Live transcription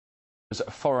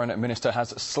Foreign Minister has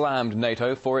slammed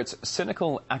NATO for its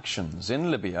cynical actions in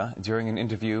Libya during an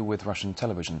interview with Russian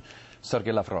television.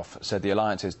 Sergei Lavrov said the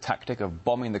alliance's tactic of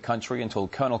bombing the country until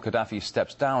Colonel Gaddafi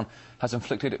steps down has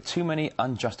inflicted too many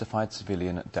unjustified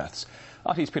civilian deaths.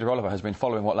 RT's Peter Oliver has been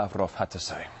following what Lavrov had to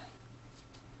say.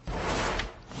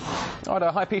 All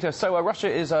right, hi Peter. So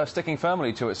Russia is sticking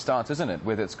firmly to its stance, isn't it,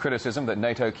 with its criticism that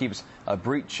NATO keeps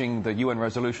breaching the UN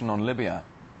resolution on Libya?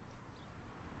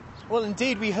 Well,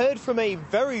 indeed, we heard from a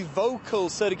very vocal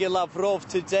Sergei Lavrov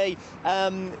today,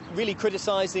 really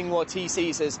criticising what he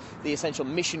sees as the essential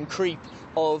mission creep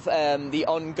of the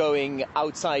ongoing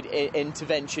outside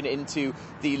intervention into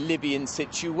the Libyan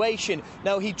situation.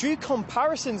 Now, he drew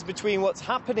comparisons between what's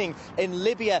happening in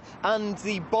Libya and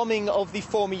the bombing of the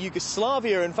former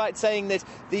Yugoslavia, in fact saying that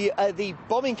the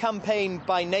bombing campaign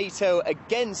by NATO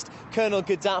against Colonel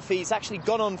Gaddafi has actually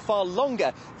gone on far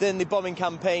longer than the bombing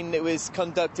campaign that was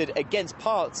conducted against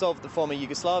parts of the former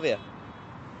Yugoslavia.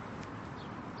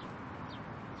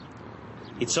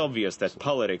 It's obvious that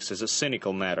politics is a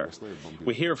cynical matter.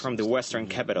 We hear from the Western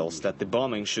capitals that the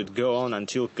bombing should go on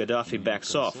until Gaddafi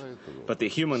backs off, but the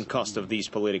human cost of these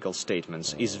political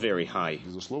statements is very high.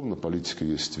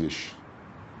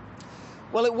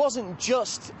 Well, it wasn't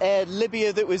just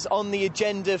Libya that was on the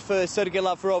agenda for Sergei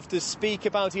Lavrov to speak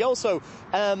about. He also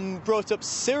brought up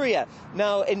Syria.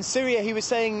 Now, in Syria, he was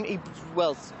saying,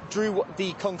 drew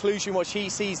the conclusion which he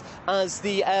sees as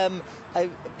the a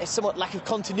somewhat lack of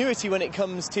continuity when it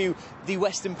comes to the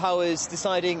Western powers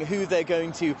deciding who they're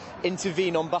going to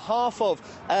intervene on behalf of.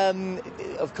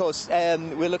 Of course,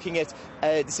 we're looking at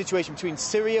the situation between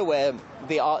Syria, where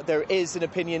there is an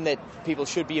opinion that people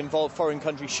should be involved, foreign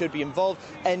countries should be involved,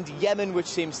 and Yemen, which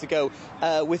seems to go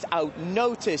without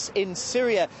notice. In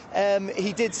Syria,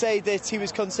 he did say that he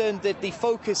was concerned that the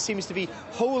focus seems to be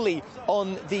wholly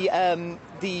on the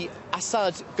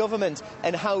Assad government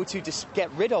and how to just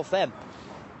get rid of them.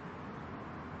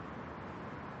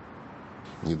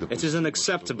 It is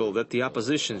unacceptable that the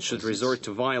opposition should resort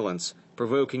to violence,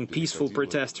 provoking peaceful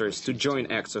protesters to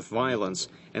join acts of violence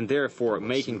and therefore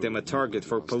making them a target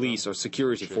for police or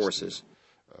security forces.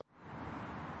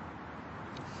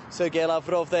 Sergei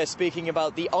Lavrov there speaking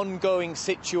about the ongoing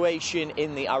situation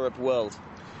in the Arab world.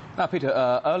 Now, Peter,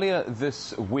 earlier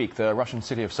this week, the Russian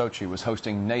city of Sochi was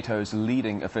hosting NATO's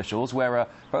leading officials, where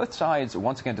both sides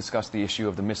once again discussed the issue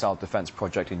of the missile defence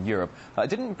project in Europe. It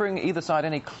didn't bring either side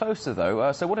any closer,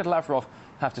 though. So what did Lavrov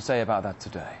have to say about that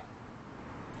today?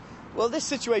 Well, this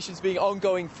situation's been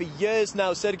ongoing for years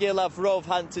now. Sergei Lavrov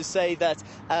had to say that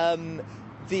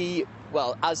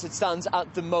as it stands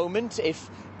at the moment, if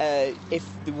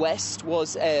the West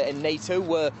was and NATO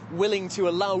were willing to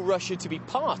allow Russia to be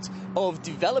part of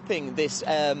developing this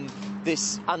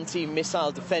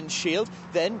anti-missile defence shield,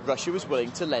 then Russia was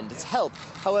willing to lend its help.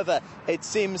 However, it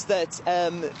seems that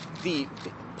the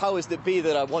powers that be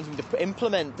that are wanting to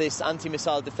implement this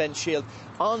anti-missile defence shield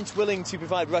aren't willing to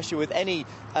provide Russia with any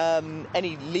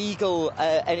legal,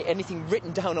 anything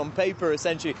written down on paper,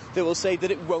 essentially, that will say that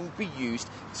it won't be used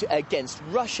against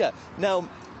Russia. Now,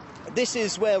 this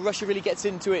is where Russia really gets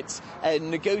into its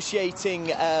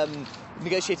negotiating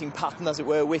pattern, as it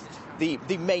were, with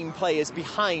the main players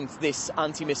behind this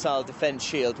anti-missile defence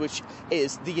shield, which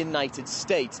is the United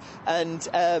States. And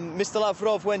Mr.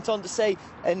 Lavrov went on to say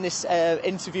in this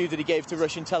interview that he gave to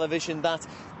Russian television that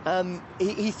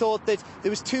he thought that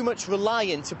there was too much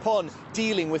reliance upon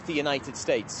dealing with the United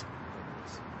States.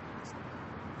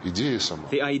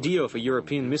 The idea of a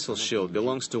European missile shield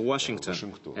belongs to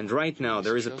Washington, and right now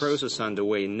there is a process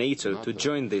underway in NATO to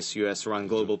join this US-run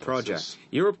global project.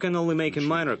 Europe can only make a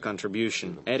minor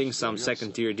contribution, adding some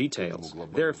second-tier details.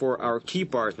 Therefore, our key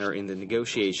partner in the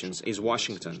negotiations is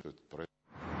Washington.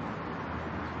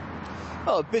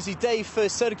 Oh, a busy day for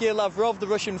Sergei Lavrov, the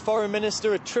Russian foreign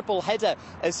minister, a triple header,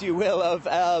 as you will, of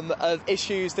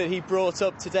issues that he brought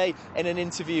up today in an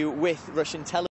interview with Russian television.